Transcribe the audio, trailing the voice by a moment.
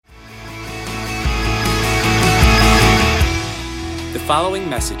following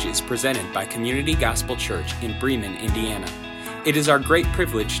message is presented by Community Gospel Church in Bremen, Indiana. It is our great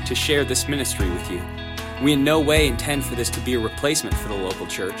privilege to share this ministry with you. We in no way intend for this to be a replacement for the local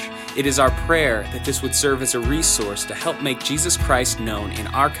church. It is our prayer that this would serve as a resource to help make Jesus Christ known in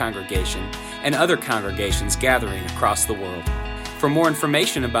our congregation and other congregations gathering across the world. For more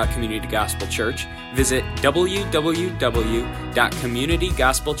information about Community Gospel Church, visit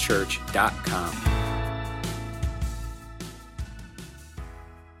www.communitygospelchurch.com.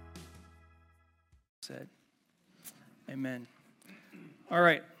 Said. Amen. All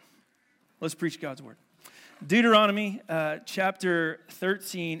right, let's preach God's word. Deuteronomy chapter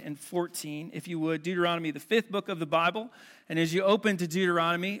 13 and 14, if you would. Deuteronomy, the fifth book of the Bible. And as you open to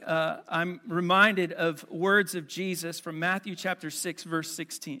Deuteronomy, I'm reminded of words of Jesus from Matthew chapter 6, verse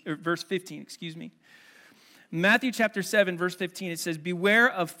 15. Matthew chapter 7, verse 15, it says, "Beware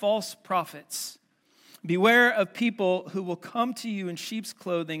of false prophets. Beware of people who will come to you in sheep's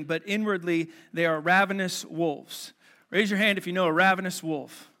clothing, but inwardly they are ravenous wolves." Raise your hand if you know a ravenous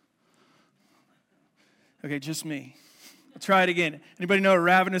wolf. Okay, just me. I'll try it again. Anybody know a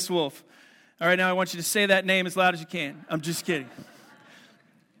ravenous wolf? All right, now I want you to say that name as loud as you can. I'm just kidding.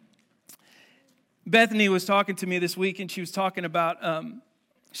 Bethany was talking to me this week, and she was talking about,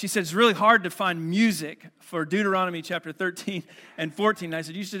 she said it's really hard to find music for Deuteronomy chapter 13 and 14. And I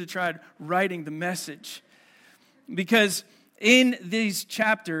said, you should have tried writing the message. Because in these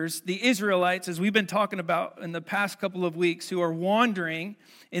chapters, the Israelites, as we've been talking about in the past couple of weeks, who are wandering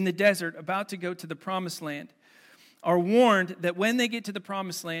in the desert, about to go to the promised land, are warned that when they get to the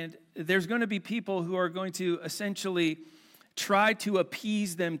promised land, there's going to be people who are going to essentially try to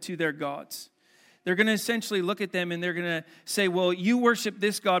appease them to their gods. They're going to essentially look at them and they're going to say, well, you worship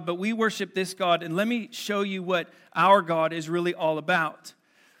this God, but we worship this God, and let me show you what our God is really all about.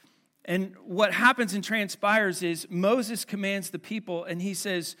 And what happens and transpires is Moses commands the people, and he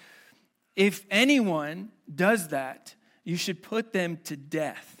says, if anyone does that, you should put them to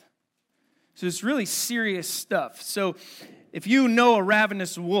death. So it's really serious stuff. So if you know a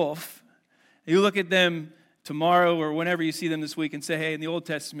ravenous wolf, you look at them tomorrow or whenever you see them this week and say, hey, in the Old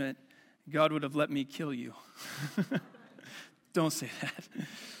Testament, God would have let me kill you. Don't say that.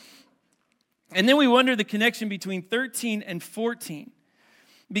 And then we wonder the connection between 13 and 14.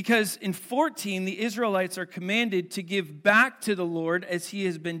 Because in 14, the Israelites are commanded to give back to the Lord as he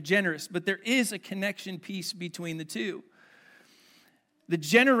has been generous. But there is a connection piece between the two. The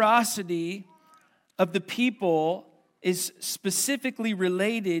generosity of the people is specifically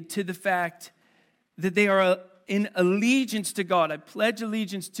related to the fact that they are in allegiance to God. I pledge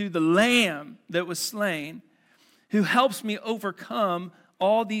allegiance to the Lamb that was slain, who helps me overcome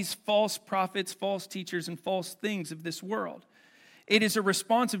all these false prophets, false teachers, and false things of this world. It is a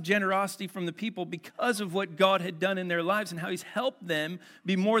response of generosity from the people because of what God had done in their lives and how he's helped them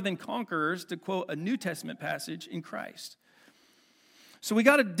be more than conquerors, to quote a New Testament passage, in Christ. So we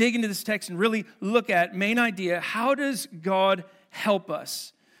got to dig into this text and really look at main idea, how does God help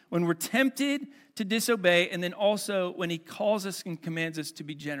us when we're tempted to disobey, and then also when he calls us and commands us to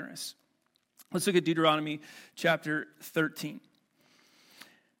be generous? Let's look at Deuteronomy chapter 13.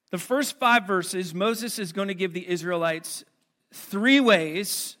 The first 5 verses, Moses is going to give the Israelites 3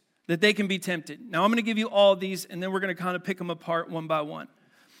 ways that they can be tempted. Now I'm going to give you all these, and then we're going to kind of pick them apart one by one.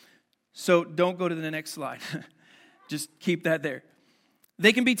 So don't go to the next slide. Just keep that there.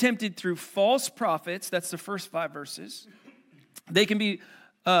 They can be tempted through false prophets. That's the first 5 verses. They can be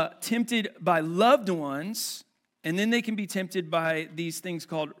tempted by loved ones, and then they can be tempted by these things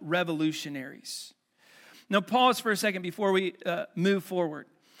called revolutionaries. Now pause for a second before we move forward.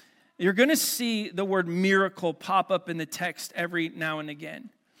 You're going to see the word miracle pop up in the text every now and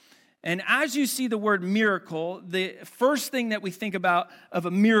again. And as you see the word miracle, the first thing that we think about of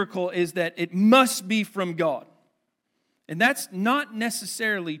a miracle is that it must be from God. And that's not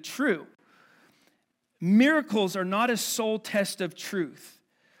necessarily true. Miracles are not a sole test of truth.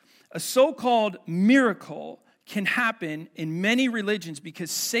 A so-called miracle can happen in many religions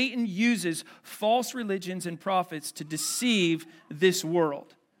because Satan uses false religions and prophets to deceive this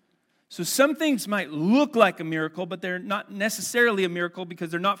world. So some things might look like a miracle, but they're not necessarily a miracle because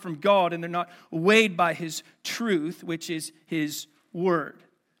they're not from God and they're not weighed by his truth, which is his word.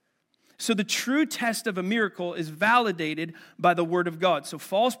 So the true test of a miracle is validated by the word of God. So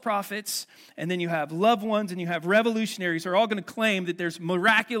false prophets, and then you have loved ones, and you have revolutionaries are all going to claim that there's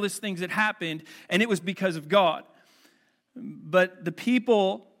miraculous things that happened, and it was because of God. But the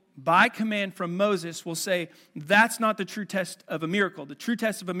people, by command from Moses, will say that's not the true test of a miracle. The true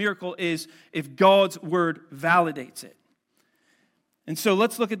test of a miracle is if God's word validates it. And so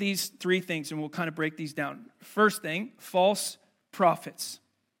let's look at these 3 things, and we'll kind of break these down. First thing, false prophets.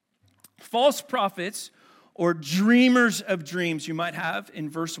 False prophets, or dreamers of dreams you might have in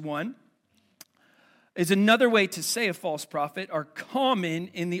verse 1, is another way to say a false prophet, are common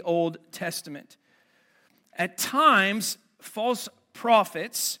in the Old Testament. At times, false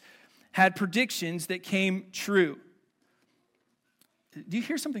prophets had predictions that came true. Do you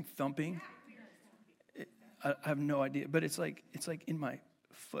hear something thumping? I have no idea, but it's like in my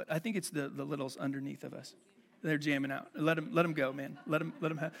foot. I think it's the littles underneath of us. They're jamming out. Let them go, man. Let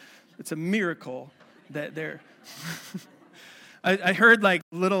them have. It's a miracle that they're. I heard like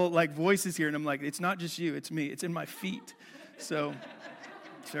little like voices here, and I'm like, it's not just you, it's me. It's in my feet. So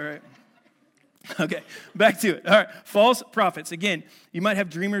it's all right. Okay, back to it. All right, false prophets. Again, you might have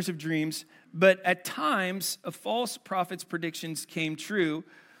dreamers of dreams, but at times a false prophet's predictions came true.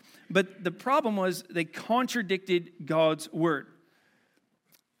 But the problem was they contradicted God's word.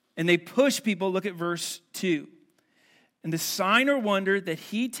 And they push people. Look at verse 2. And the sign or wonder that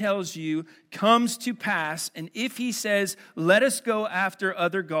he tells you comes to pass. And if he says, let us go after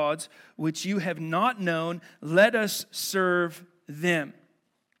other gods, which you have not known, let us serve them.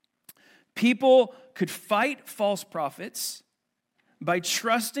 People could fight false prophets by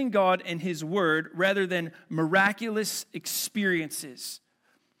trusting God and his word rather than miraculous experiences.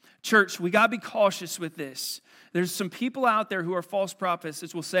 Church, we got to be cautious with this. There's some people out there who are false prophets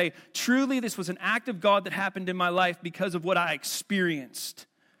that will say, truly, this was an act of God that happened in my life because of what I experienced.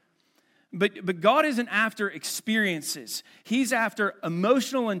 But God isn't after experiences. He's after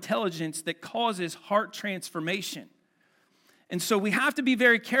emotional intelligence that causes heart transformation. And so we have to be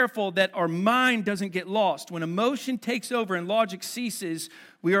very careful that our mind doesn't get lost. When emotion takes over and logic ceases,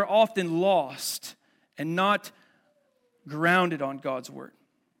 we are often lost and not grounded on God's word.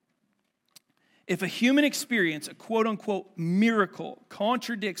 If a human experience, a quote-unquote miracle,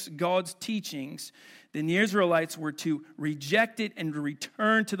 contradicts God's teachings, then the Israelites were to reject it and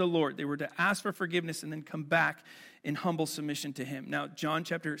return to the Lord. They were to ask for forgiveness and then come back in humble submission to him. Now, John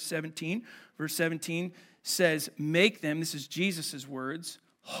chapter 17, verse 17 says, make them, this is Jesus' words,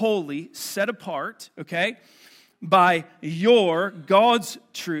 holy, set apart, okay, by your, God's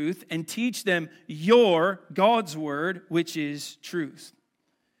truth, and teach them your, God's word, which is truth.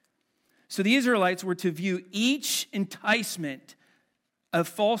 So the Israelites were to view each enticement of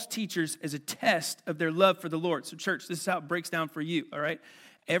false teachers as a test of their love for the Lord. So church, this is how it breaks down for you, all right?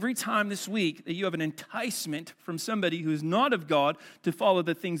 Every time this week that you have an enticement from somebody who is not of God to follow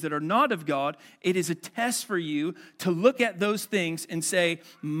the things that are not of God, it is a test for you to look at those things and say,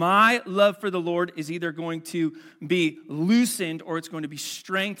 my love for the Lord is either going to be loosened or it's going to be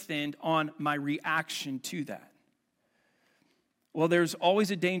strengthened on my reaction to that. Well, there's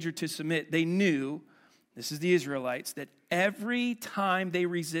always a danger to submit. They knew, this is the Israelites, that every time they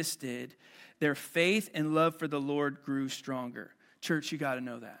resisted, their faith and love for the Lord grew stronger. Church, you got to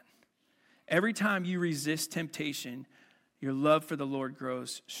know that. Every time you resist temptation, your love for the Lord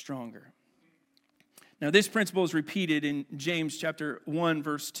grows stronger. Now, this principle is repeated in James chapter 1,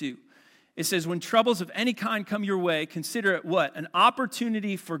 verse 2. It says, when troubles of any kind come your way, consider it what? An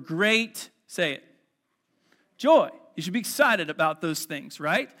opportunity for great, say it, joy. You should be excited about those things,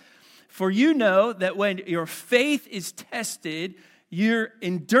 right? For you know that when your faith is tested, your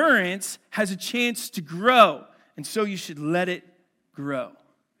endurance has a chance to grow. And so you should let it grow.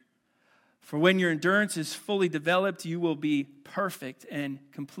 For when your endurance is fully developed, you will be perfect and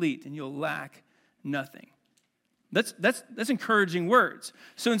complete, and you'll lack nothing. That's encouraging words.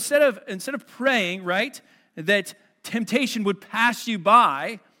 So instead of praying, right, that temptation would pass you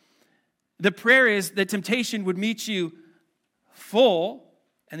by, the prayer is that temptation would meet you full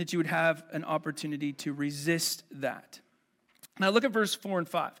and that you would have an opportunity to resist that. Now look at verse 4 and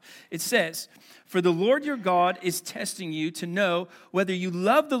 5. It says, for the Lord your God is testing you to know whether you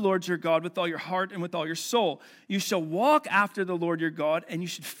love the Lord your God with all your heart and with all your soul. You shall walk after the Lord your God, and you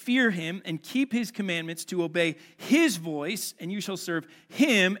should fear him and keep his commandments to obey his voice, and you shall serve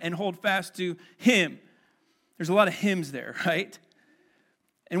him and hold fast to him. There's a lot of hymns there, right?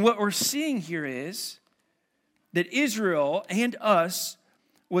 And what we're seeing here is that Israel and us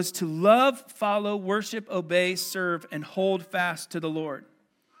was to love, follow, worship, obey, serve, and hold fast to the Lord.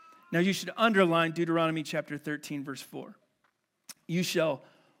 Now you should underline Deuteronomy chapter 13, verse 4. You shall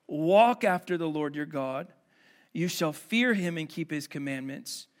walk after the Lord your God. You shall fear him and keep his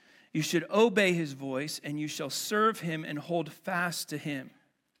commandments. You should obey his voice, and you shall serve him and hold fast to him.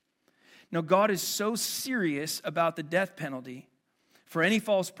 Now God is so serious about the death penalty for any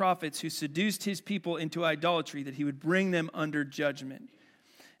false prophets who seduced his people into idolatry that he would bring them under judgment.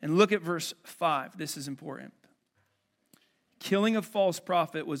 And look at verse 5. This is important. Killing a false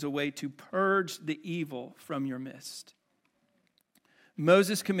prophet was a way to purge the evil from your midst.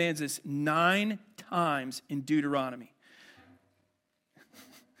 Moses commands this 9 times in Deuteronomy.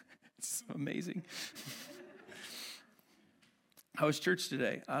 It's amazing. How was church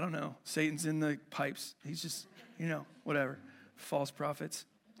today? I don't know. Satan's in the pipes. He's just, whatever. False prophets.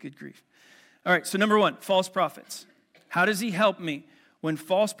 Good grief. All right, so number 1, false prophets. How does he help me? When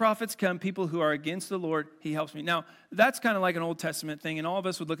false prophets come, people who are against the Lord, he helps me. Now, that's kind of like an Old Testament thing, and all of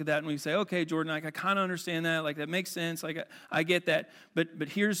us would look at that and we say, okay, Jordan, I kind of understand that. Like, that makes sense. Like, I get that. But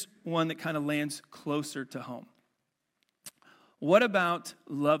here's one that kind of lands closer to home. What about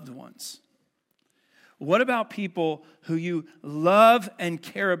loved ones? What about people who you love and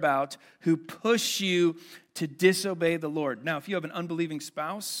care about who push you to disobey the Lord? Now, if you have an unbelieving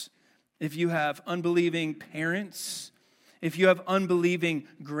spouse, if you have unbelieving parents, if you have unbelieving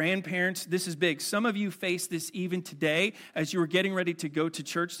grandparents, this is big. Some of you face this even today as you were getting ready to go to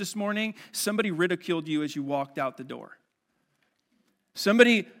church this morning. Somebody ridiculed you as you walked out the door.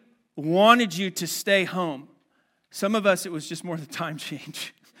 Somebody wanted you to stay home. Some of us, it was just more the time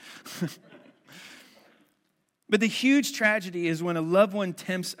change. But the huge tragedy is when a loved one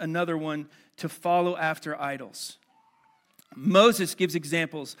tempts another one to follow after idols. Moses gives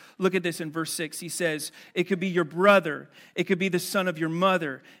examples. Look at this in verse 6. He says, it could be your brother. It could be the son of your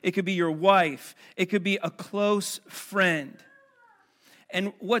mother. It could be your wife. It could be a close friend.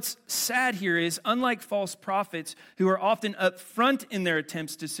 And what's sad here is, unlike false prophets who are often upfront in their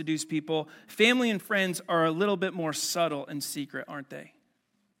attempts to seduce people, family and friends are a little bit more subtle and secret, aren't they?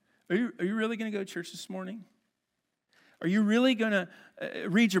 Are you really going to go to church this morning? Are you really going to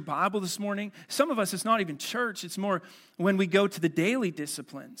read your Bible this morning? Some of us, it's not even church. It's more when we go to the daily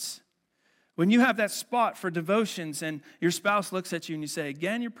disciplines. When you have that spot for devotions and your spouse looks at you and you say,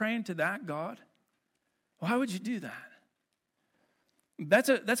 again, you're praying to that God? Why would you do that?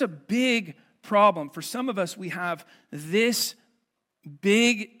 That's a big problem. For some of us, we have this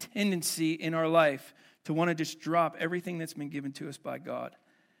big tendency in our life to want to just drop everything that's been given to us by God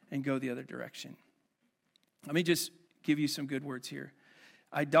and go the other direction. Let me just give you some good words here.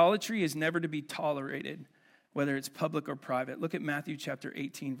 Idolatry is never to be tolerated, whether it's public or private. Look at Matthew chapter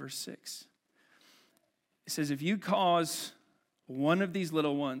 18, verse 6. It says, if you cause one of these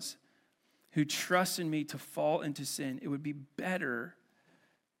little ones who trust in me to fall into sin, it would be better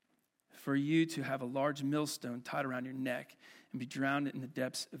for you to have a large millstone tied around your neck and be drowned in the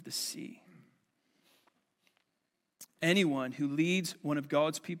depths of the sea. Anyone who leads one of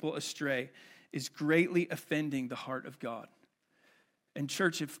God's people astray is greatly offending the heart of God. And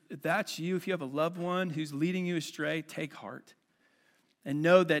church, if that's you, if you have a loved one who's leading you astray, take heart. And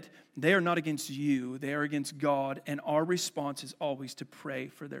know that they are not against you, they are against God, and our response is always to pray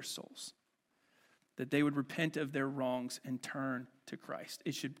for their souls. That they would repent of their wrongs and turn to Christ.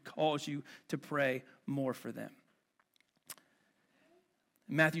 It should cause you to pray more for them.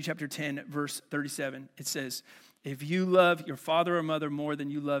 Matthew chapter 10, verse 37, it says, if you love your father or mother more than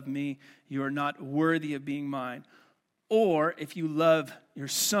you love me, you are not worthy of being mine. Or if you love your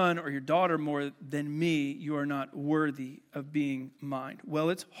son or your daughter more than me, you are not worthy of being mine. Well,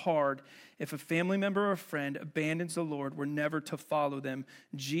 it's hard if a family member or a friend abandons the Lord. We're never to follow them.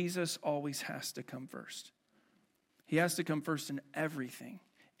 Jesus always has to come first. He has to come first in everything.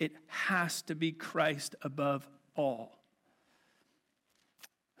 It has to be Christ above all.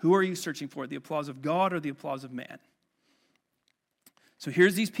 Who are you searching for? The applause of God or the applause of man? So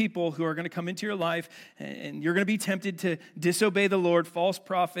here's these people who are going to come into your life, and you're going to be tempted to disobey the Lord. False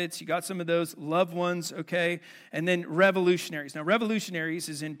prophets, you got some of those. Loved ones, okay? And then revolutionaries. Now, revolutionaries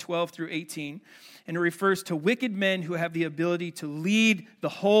is in 12 through 18, and it refers to wicked men who have the ability to lead the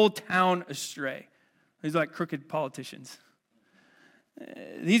whole town astray. These are like crooked politicians.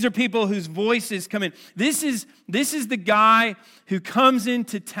 These are people whose voices come in. This is the guy who comes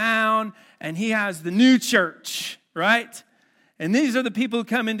into town and he has the new church, right? And these are the people who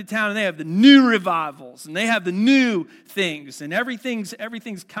come into town and they have the new revivals and they have the new things and everything's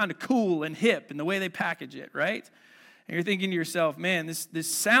kind of cool and hip in the way they package it, right? And you're thinking to yourself, man,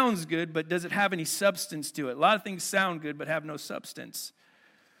 this sounds good, but does it have any substance to it? A lot of things sound good but have no substance.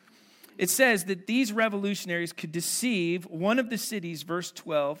 It says that these revolutionaries could deceive one of the cities, verse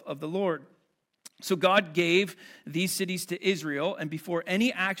 12, of the Lord. So God gave these cities to Israel, and before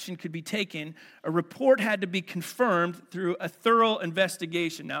any action could be taken, a report had to be confirmed through a thorough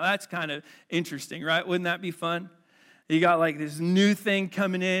investigation. Now that's kind of interesting, right? Wouldn't that be fun? You got like this new thing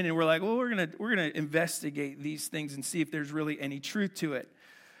coming in, and we're like, well, we're gonna investigate these things and see if there's really any truth to it.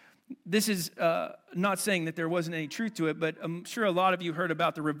 This is not saying that there wasn't any truth to it, but I'm sure a lot of you heard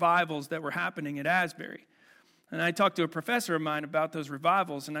about the revivals that were happening at Asbury. And I talked to a professor of mine about those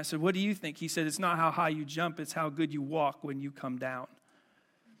revivals, and I said, what do you think? He said, it's not how high you jump, it's how good you walk when you come down.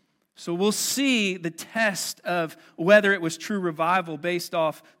 So we'll see the test of whether it was true revival based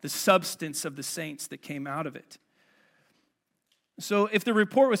off the substance of the saints that came out of it. So if the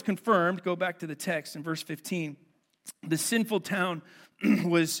report was confirmed, go back to the text in verse 15, the sinful town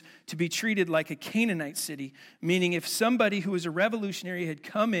was to be treated like a Canaanite city, meaning if somebody who was a revolutionary had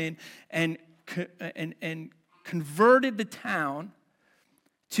come in and converted the town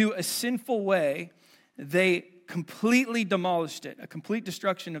to a sinful way, they completely demolished it, a complete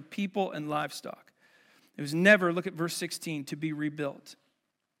destruction of people and livestock. It was never, look at verse 16, to be rebuilt.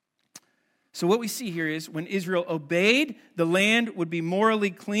 So what we see here is when Israel obeyed, the land would be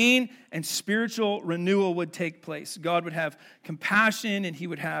morally clean and spiritual renewal would take place. God would have compassion and he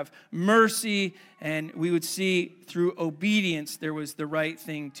would have mercy, and we would see through obedience there was the right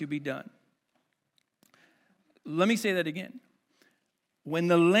thing to be done. Let me say that again. When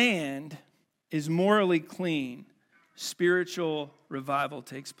the land is morally clean, spiritual revival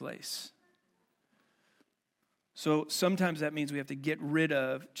takes place. So sometimes that means we have to get rid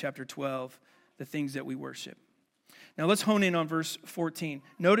of, chapter 12, the things that we worship. Now let's hone in on verse 14.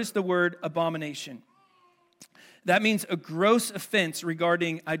 Notice the word abomination. That means a gross offense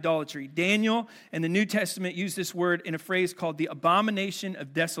regarding idolatry. Daniel in the New Testament used this word in a phrase called the abomination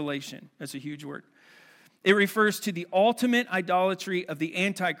of desolation. That's a huge word. It refers to the ultimate idolatry of the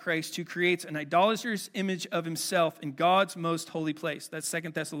Antichrist, who creates an idolatrous image of himself in God's most holy place. That's 2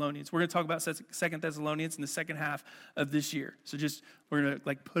 Thessalonians. We're going to talk about 2 Thessalonians in the second half of this year. So we're going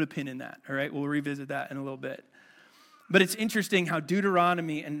to put a pin in that, all right? We'll revisit that in a little bit. But it's interesting how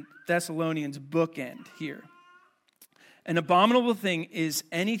Deuteronomy and Thessalonians bookend here. An abominable thing is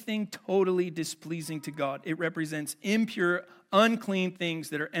anything totally displeasing to God. It represents impure, unclean things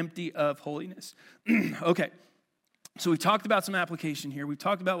that are empty of holiness. Okay, so we talked about some application here. We've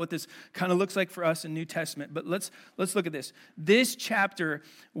talked about what this kind of looks like for us in New Testament. But let's look at this. This chapter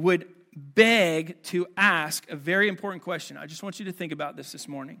would beg to ask a very important question. I just want you to think about this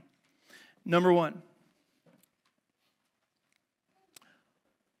morning. Number one,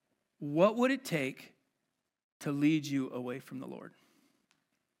 what would it take to lead you away from the Lord?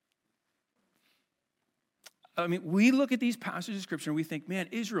 I mean, we look at these passages of Scripture and we think, man,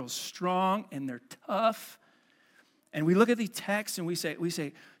 Israel's strong and they're tough. And we look at these texts and we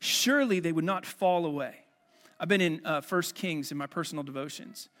say, surely they would not fall away. I've been in 1 Kings in my personal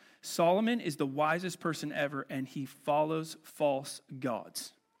devotions. Solomon is the wisest person ever, and he follows false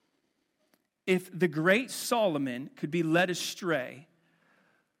gods. If the great Solomon could be led astray,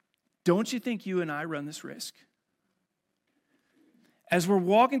 don't you think you and I run this risk? As we're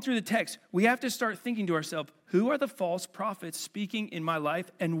walking through the text, we have to start thinking to ourselves, who are the false prophets speaking in my life,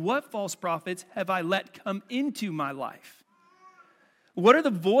 and what false prophets have I let come into my life? What are the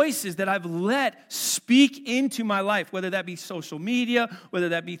voices that I've let speak into my life, whether that be social media, whether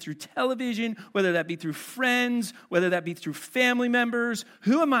that be through television, whether that be through friends, whether that be through family members?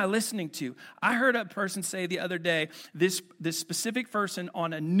 Who am I listening to? I heard a person say the other day, this specific person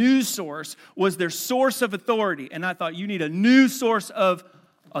on a news source was their source of authority. And I thought, you need a new source of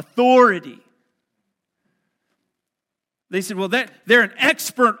authority. They said, well, they're an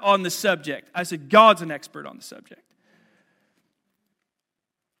expert on the subject. I said, God's an expert on the subject.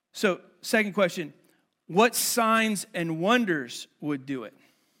 So, second question, what signs and wonders would do it?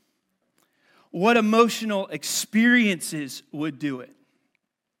 What emotional experiences would do it?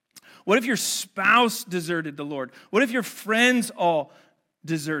 What if your spouse deserted the Lord? What if your friends all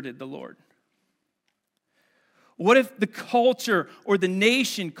deserted the Lord? What if the culture or the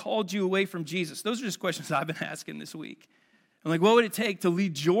nation called you away from Jesus? Those are just questions I've been asking this week. I'm like, what would it take to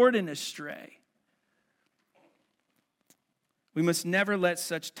lead Jordan astray? We must never let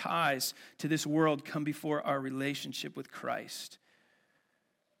such ties to this world come before our relationship with Christ.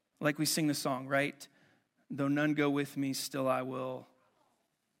 Like we sing the song, right? Though none go with me, still I will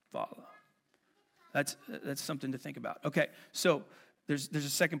follow. That's something to think about. Okay, so there's a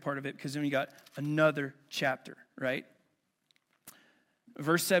second part of it, because then we got another chapter, right?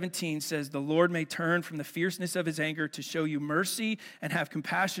 Verse 17 says, the Lord may turn from the fierceness of his anger to show you mercy and have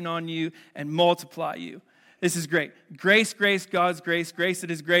compassion on you and multiply you. This is great. Grace, God's grace that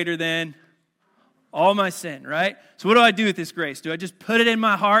is greater than all my sin, right? So what do I do with this grace? Do I just put it in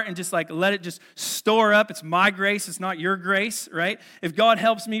my heart and just let it just store up? It's my grace, it's not your grace, right? If God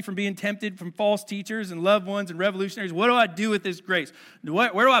helps me from being tempted from false teachers and loved ones and revolutionaries, what do I do with this grace?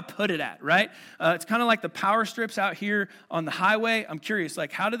 Where do I put it at, right? It's kind of like the power strips out here on the highway. I'm curious,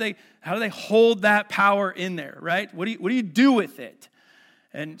 how do they hold that power in there, right? What do you do with it?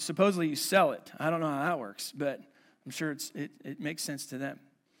 And supposedly you sell it. I don't know how that works, but I'm sure it makes sense to them.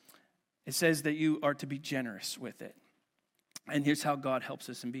 It says that you are to be generous with it. And here's how God helps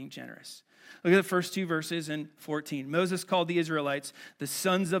us in being generous. Look at the first two verses in 14. Moses called the Israelites the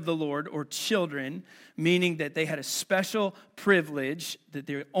sons of the Lord, or children, meaning that they had a special privilege, that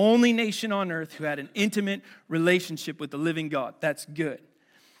they're the only nation on earth who had an intimate relationship with the living God. That's good.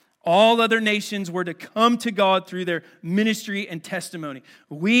 All other nations were to come to God through their ministry and testimony.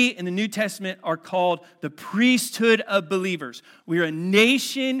 We in the New Testament are called the priesthood of believers. We are a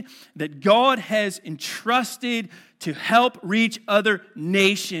nation that God has entrusted to help reach other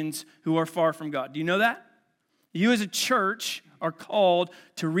nations who are far from God. Do you know that? You as a church are called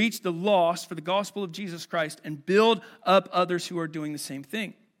to reach the lost for the gospel of Jesus Christ and build up others who are doing the same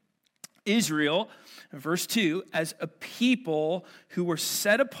thing. Israel, verse 2, as a people who were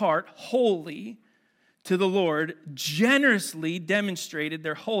set apart, holy to the Lord, generously demonstrated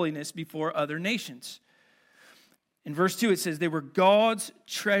their holiness before other nations. In verse 2, it says they were God's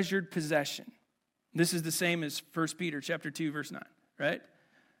treasured possession. This is the same as 1 Peter chapter 2, verse 9, right?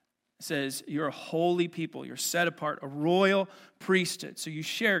 It says you're a holy people, you're set apart, a royal priesthood. So you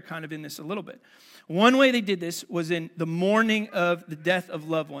share kind of in this a little bit. One way they did this was in the mourning of the death of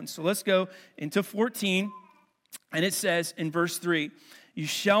loved ones. So let's go into 14, and it says in verse 3, you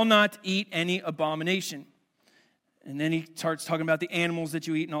shall not eat any abomination. And then he starts talking about the animals that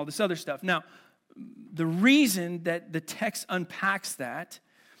you eat and all this other stuff. Now, the reason that the text unpacks that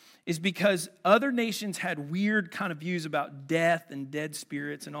is because other nations had weird kind of views about death and dead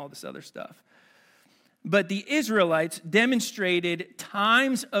spirits and all this other stuff. But the Israelites demonstrated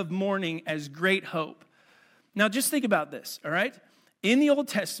times of mourning as great hope. Now, just think about this, all right? In the Old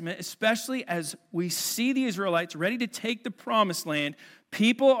Testament, especially as we see the Israelites ready to take the promised land,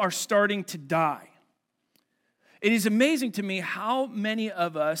 people are starting to die. It is amazing to me how many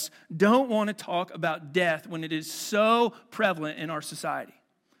of us don't want to talk about death when it is so prevalent in our society.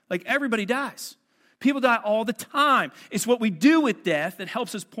 Like, everybody dies. People die all the time. It's what we do with death that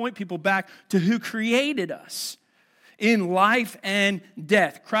helps us point people back to who created us in life and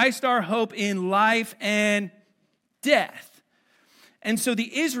death. Christ our hope in life and death. And so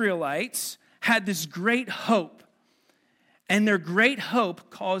the Israelites had this great hope, and their great hope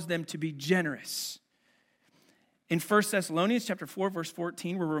caused them to be generous. In 1 Thessalonians chapter 4, verse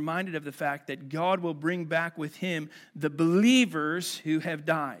 14, we're reminded of the fact that God will bring back with him the believers who have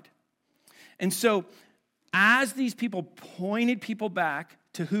died. And so, as these people pointed people back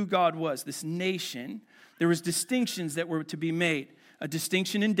to who God was, this nation, there was distinctions that were to be made. A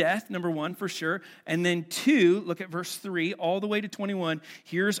distinction in death, number one, for sure. And then two, look at verse 3, all the way to 21.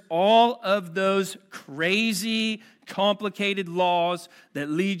 Here's all of those crazy, complicated laws that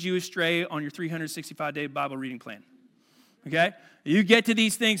lead you astray on your 365-day Bible reading plan. Okay? You get to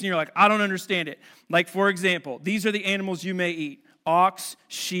these things and you're like, I don't understand it. Like, for example, these are the animals you may eat. Ox,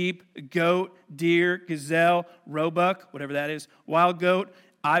 sheep, goat, deer, gazelle, roebuck, whatever that is, wild goat,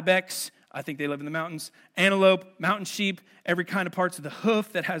 ibex, I think they live in the mountains, antelope, mountain sheep, every kind of parts of the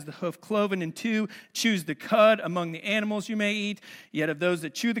hoof that has the hoof cloven in two. Choose the cud among the animals you may eat, yet of those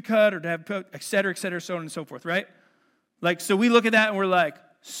that chew the cud or to have, et cetera, so on and so forth, right? Like, so we look at that and we're like,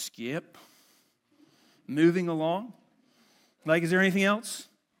 skip, moving along. Like, is there anything else,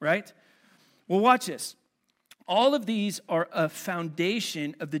 right? Well, watch this. All of these are a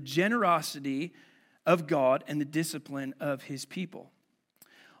foundation of the generosity of God and the discipline of his people.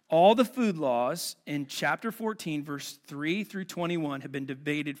 All the food laws in chapter 14, verse 3 through 21 have been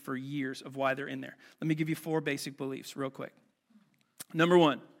debated for years of why they're in there. Let me give you 4 basic beliefs real quick. Number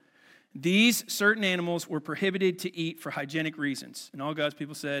 1, these certain animals were prohibited to eat for hygienic reasons. And all God's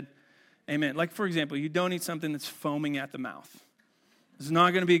people said, amen. Like, for example, you don't eat something that's foaming at the mouth. It's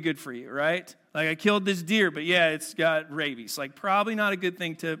not going to be good for you, right? Like, I killed this deer, but yeah, it's got rabies. Like, probably not a good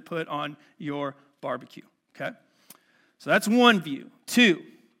thing to put on your barbecue, okay? So that's one view. 2,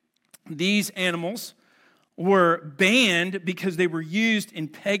 these animals were banned because they were used in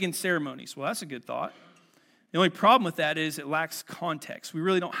pagan ceremonies. Well, that's a good thought. The only problem with that is it lacks context. We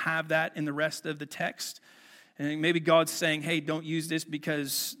really don't have that in the rest of the text. And maybe God's saying, hey, don't use this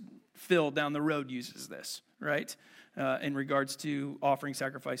because Phil down the road uses this, right? In regards to offering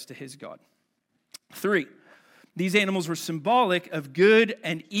sacrifice to his God. 3, these animals were symbolic of good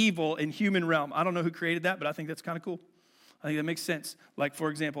and evil in human realm. I don't know who created that, but I think that's kind of cool. I think that makes sense. Like, for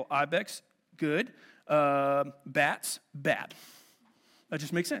example, ibex, good. Bats, bad. That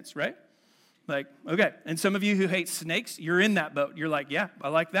just makes sense, right? Like, okay. And some of you who hate snakes, you're in that boat. You're like, yeah, I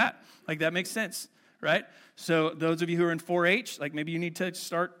like that. Like, that makes sense, right? So those of you who are in 4-H, like, maybe you need to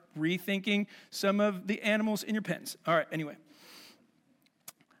start rethinking some of the animals in your pens. All right, anyway.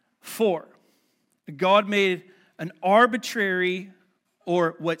 4, God made an arbitrary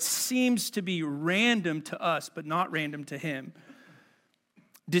or what seems to be random to us, but not random to him,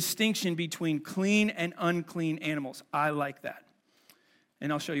 distinction between clean and unclean animals. I like that.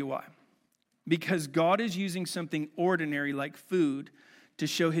 And I'll show you why. Because God is using something ordinary like food to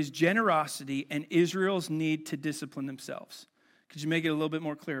show his generosity and Israel's need to discipline themselves. Could you make it a little bit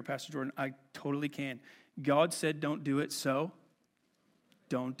more clear, Pastor Jordan? I totally can. God said don't do it, so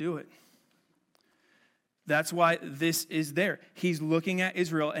don't do it. That's why this is there. He's looking at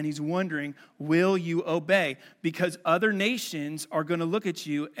Israel and he's wondering, will you obey? Because other nations are going to look at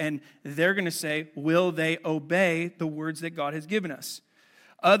you and they're going to say, will they obey the words that God has given us?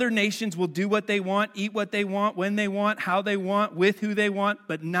 Other nations will do what they want, eat what they want, when they want, how they want, with who they want,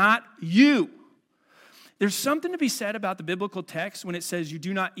 but not you. There's something to be said about the biblical text when it says you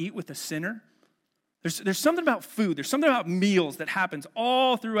do not eat with a sinner. There's something about food. There's something about meals that happens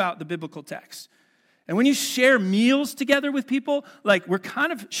all throughout the biblical text. And when you share meals together with people, like we're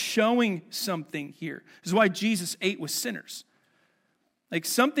kind of showing something here. This is why Jesus ate with sinners. Like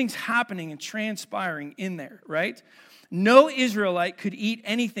something's happening and transpiring in there, right? No Israelite could eat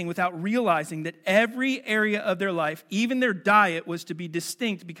anything without realizing that every area of their life, even their diet, was to be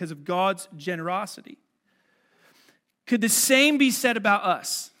distinct because of God's generosity. Could the same be said about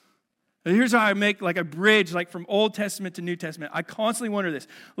us? Here's how I make like a bridge like from Old Testament to New Testament. I constantly wonder this.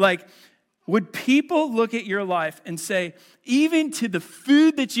 Like, would people look at your life and say, even to the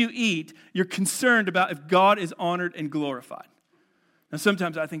food that you eat, you're concerned about if God is honored and glorified? Now,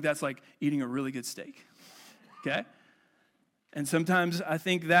 sometimes I think that's like eating a really good steak, okay? And sometimes I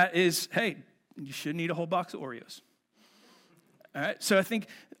think that is, hey, you shouldn't eat a whole box of Oreos. All right, so I think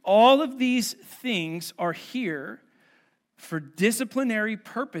all of these things are here for disciplinary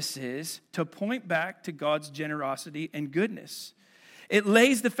purposes to point back to God's generosity and goodness. It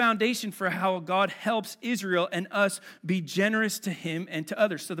lays the foundation for how God helps Israel and us be generous to him and to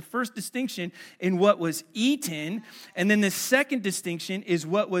others. So the first distinction in what was eaten, and then the second distinction is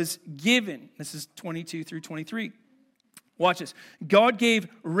what was given. This is 22 through 23. Watch this. God gave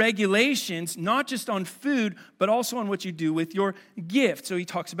regulations not just on food, but also on what you do with your gift. So he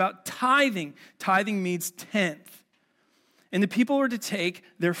talks about tithing. Tithing means tenth. And the people were to take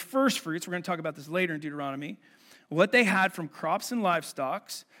their first fruits. We're going to talk about this later in Deuteronomy. What they had from crops and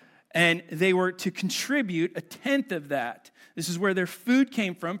livestock, and they were to contribute a tenth of that. This is where their food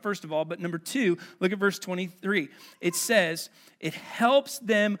came from, first of all. But number two, look at verse 23. It says, it helps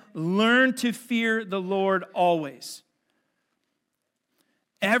them learn to fear the Lord always.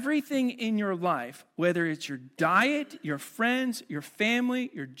 Everything in your life, whether it's your diet, your friends, your family,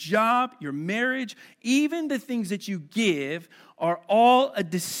 your job, your marriage, even the things that you give are all a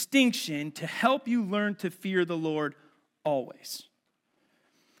distinction to help you learn to fear the Lord always.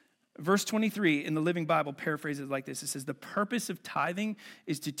 Verse 23 in the Living Bible paraphrases like this. It says, the purpose of tithing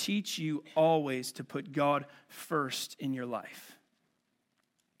is to teach you always to put God first in your life.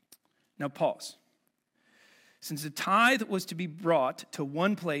 Now pause. Since the tithe was to be brought to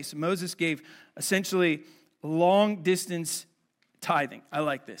one place, Moses gave essentially long-distance tithing. I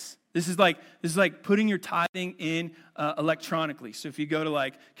like this. This is like putting your tithing in electronically. So if you go to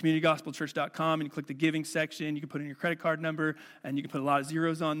like communitygospelchurch.com and you click the giving section, you can put in your credit card number and you can put a lot of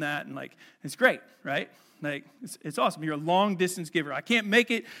zeros on that, and like it's great, right? Like it's awesome. You're a long-distance giver. I can't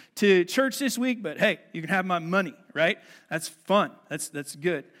make it to church this week, but hey, you can have my money, right? That's fun. That's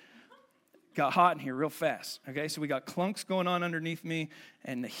good. Got hot in here real fast, okay? So we got clunks going on underneath me,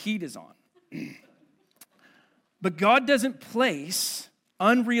 and the heat is on. But God doesn't place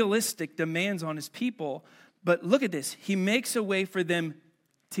unrealistic demands on his people, but look at this. He makes a way for them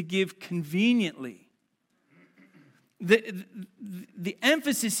to give conveniently. The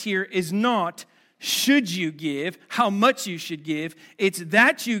emphasis here is not should you give, how much you should give. It's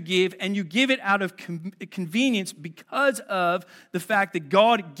that you give, and you give it out of convenience because of the fact that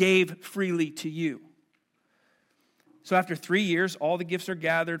God gave freely to you. So after 3 years, all the gifts are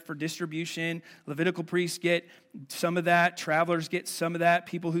gathered for distribution. Levitical priests get some of that. Travelers get some of that.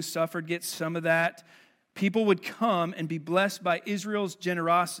 People who suffered get some of that. People would come and be blessed by Israel's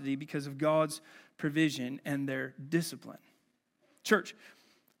generosity because of God's provision and their discipline. Church,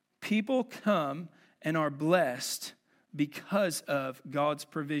 people come and are blessed because of God's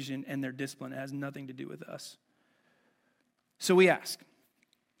provision and their discipline. It has nothing to do with us. So we ask,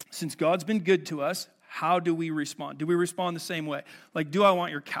 since God's been good to us, how do we respond? Do we respond the same way? Like, do I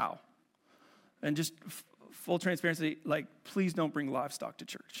want your cow? And just full transparency, like, please don't bring livestock to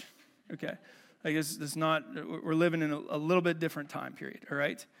church, okay? I guess it's not, we're living in a little bit different time period, all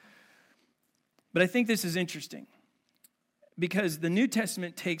right? But I think this is interesting because the New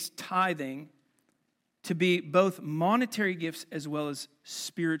Testament takes tithing to be both monetary gifts as well as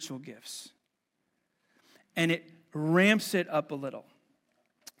spiritual gifts. And it ramps it up a little.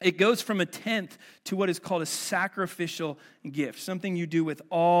 It goes from a tenth to what is called a sacrificial gift, something you do with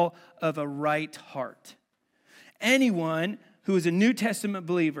all of a right heart. Anyone who is a New Testament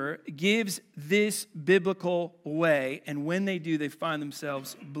believer gives this biblical way, and when they do, they find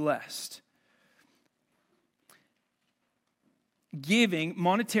themselves blessed. Giving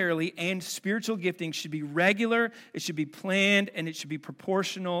monetarily and spiritual gifting should be regular, it should be planned, and it should be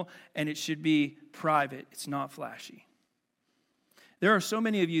proportional, and it should be private. It's not flashy. There are so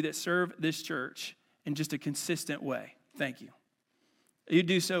many of you that serve this church in just a consistent way. Thank you. You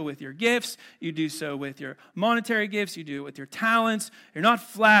do so with your gifts. You do so with your monetary gifts. You do it with your talents. You're not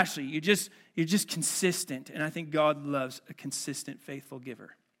flashy. You're just consistent. And I think God loves a consistent, faithful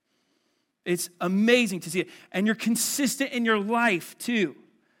giver. It's amazing to see it. And you're consistent in your life too.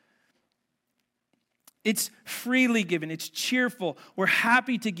 It's freely given. It's cheerful. We're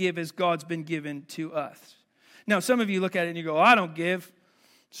happy to give as God's been given to us. Now, some of you look at it and you go, I don't give.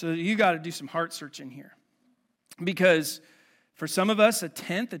 So you got to do some heart searching here. Because for some of us, a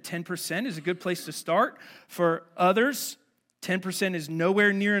 10% is a good place to start. For others, 10% is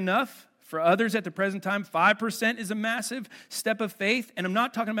nowhere near enough. For others at the present time, 5% is a massive step of faith. And I'm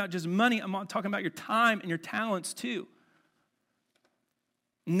not talking about just money. I'm talking about your time and your talents too.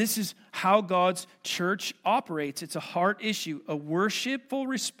 And this is how God's church operates. It's a heart issue, a worshipful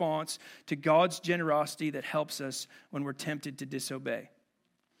response to God's generosity that helps us when we're tempted to disobey.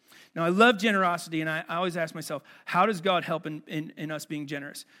 Now, I love generosity, and I always ask myself, how does God help in us being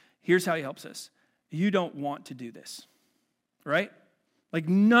generous? Here's how he helps us. You don't want to do this, right? Like,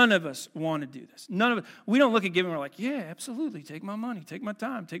 none of us want to do this. None of us. We don't look at giving and we're like, yeah, absolutely, take my money, take my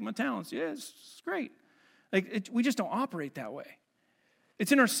time, take my talents. Yeah, it's great. Like, we just don't operate that way.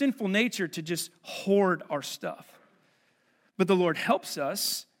 It's in our sinful nature to just hoard our stuff. But the Lord helps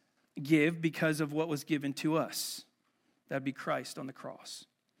us give because of what was given to us. That'd be Christ on the cross.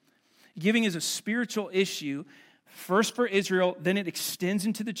 Giving is a spiritual issue, first for Israel, then it extends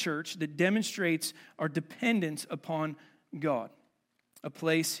into the church that demonstrates our dependence upon God, a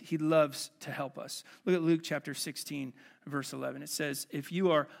place he loves to help us. Look at Luke chapter 16, verse 11. It says, if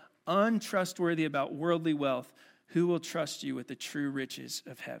you are untrustworthy about worldly wealth, who will trust you with the true riches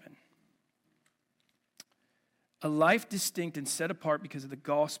of heaven? A life distinct and set apart because of the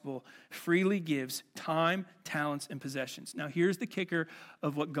gospel freely gives time, talents, and possessions. Now, here's the kicker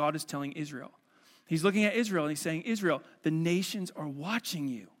of what God is telling Israel. He's looking at Israel and he's saying, Israel, the nations are watching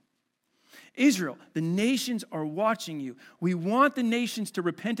you. Israel, the nations are watching you. We want the nations to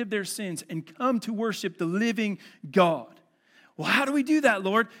repent of their sins and come to worship the living God. Well, how do we do that,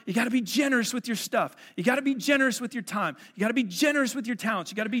 Lord? You got to be generous with your stuff. You got to be generous with your time. You got to be generous with your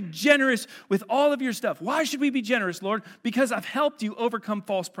talents. You got to be generous with all of your stuff. Why should we be generous, Lord? Because I've helped you overcome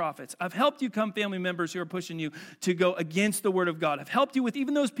false prophets. I've helped you come family members who are pushing you to go against the word of God. I've helped you with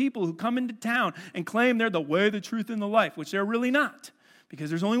even those people who come into town and claim they're the way, the truth, and the life, which they're really not, because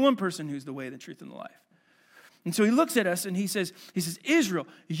there's only one person who's the way, the truth, and the life. And so he looks at us and he says, Israel,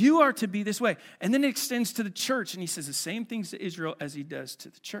 you are to be this way. And then it extends to the church, and he says the same things to Israel as he does to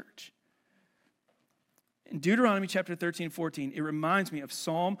the church. In Deuteronomy chapter 13 and 14, it reminds me of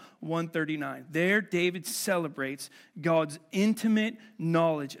Psalm 139. There, David celebrates God's intimate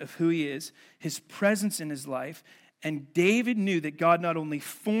knowledge of who he is, his presence in his life, and David knew that God not only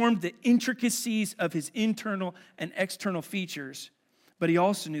formed the intricacies of his internal and external features, but he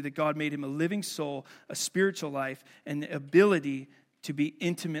also knew that God made him a living soul, a spiritual life, and the ability to be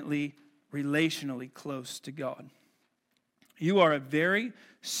intimately, relationally close to God. You are a very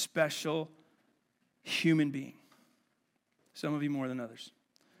special human being. Some of you more than others.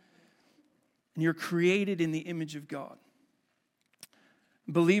 And you're created in the image of God.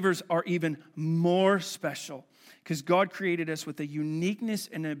 Believers are even more special because God created us with a uniqueness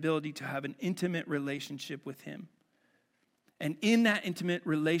and an ability to have an intimate relationship with him. And in that intimate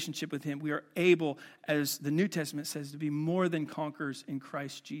relationship with him, we are able, as the New Testament says, to be more than conquerors in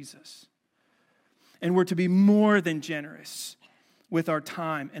Christ Jesus. And we're to be more than generous with our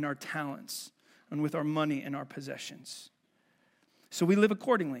time and our talents and with our money and our possessions. So we live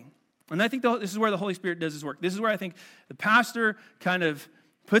accordingly. And I think this is where the Holy Spirit does his work. This is where I think the pastor kind of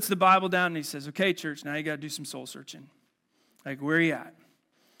puts the Bible down and he says, okay, church, now you got to do some soul searching. Like, where are you at?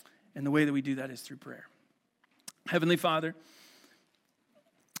 And the way that we do that is through prayer. Heavenly Father,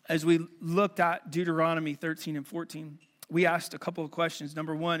 as we looked at Deuteronomy 13 and 14, we asked a couple of questions.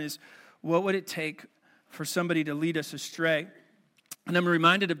 Number one is, what would it take for somebody to lead us astray? And I'm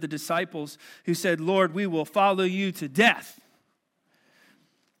reminded of the disciples who said, Lord, we will follow you to death.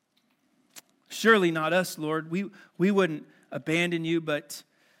 Surely not us, Lord. We wouldn't abandon you, but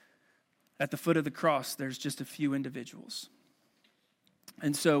at the foot of the cross, there's just a few individuals.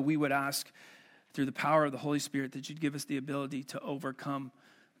 And so we would ask through the power of the Holy Spirit that you'd give us the ability to overcome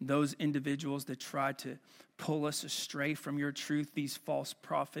those individuals that try to pull us astray from your truth, these false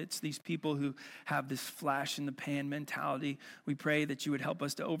prophets, these people who have this flash in the pan mentality. We pray that you would help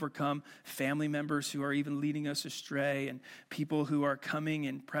us to overcome family members who are even leading us astray, and people who are coming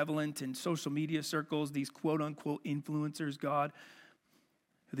and prevalent in social media circles, these quote unquote influencers, God,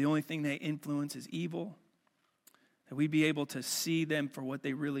 who the only thing they influence is evil, that we'd be able to see them for what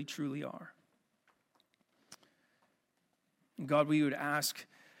they really truly are. And God, we would ask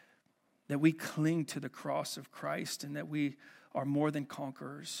that we cling to the cross of Christ and that we are more than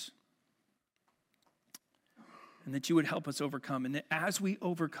conquerors. And that you would help us overcome. And that as we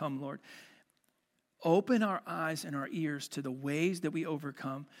overcome, Lord, open our eyes and our ears to the ways that we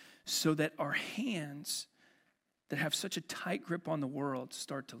overcome so that our hands that have such a tight grip on the world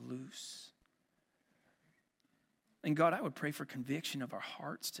start to loose. And God, I would pray for conviction of our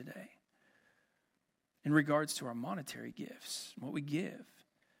hearts today in regards to our monetary gifts, what we give.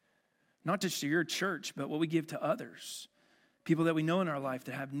 Not just to your church, but what we give to others. People that we know in our life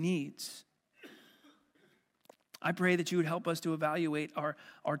that have needs. I pray that you would help us to evaluate our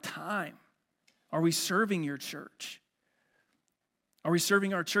time. Are we serving your church? Are we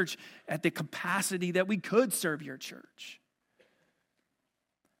serving our church at the capacity that we could serve your church?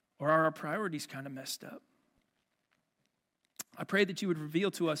 Or are our priorities kind of messed up? I pray that you would reveal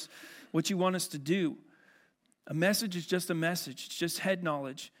to us what you want us to do. A message is just a message. It's just head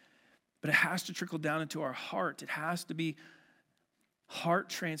knowledge. But it has to trickle down into our heart. It has to be heart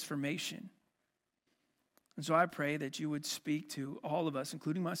transformation. And so I pray that you would speak to all of us,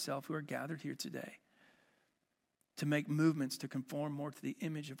 including myself, who are gathered here today, to make movements to conform more to the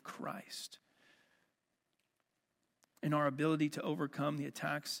image of Christ. In our ability to overcome the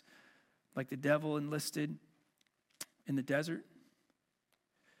attacks like the devil enlisted in the desert.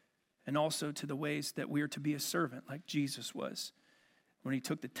 And also to the ways that we are to be a servant like Jesus was when he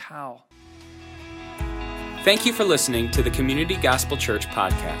took the towel. Thank you for listening to the Community Gospel Church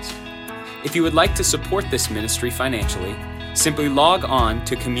podcast. If you would like to support this ministry financially, simply log on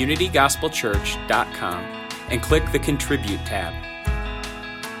to communitygospelchurch.com and click the Contribute tab.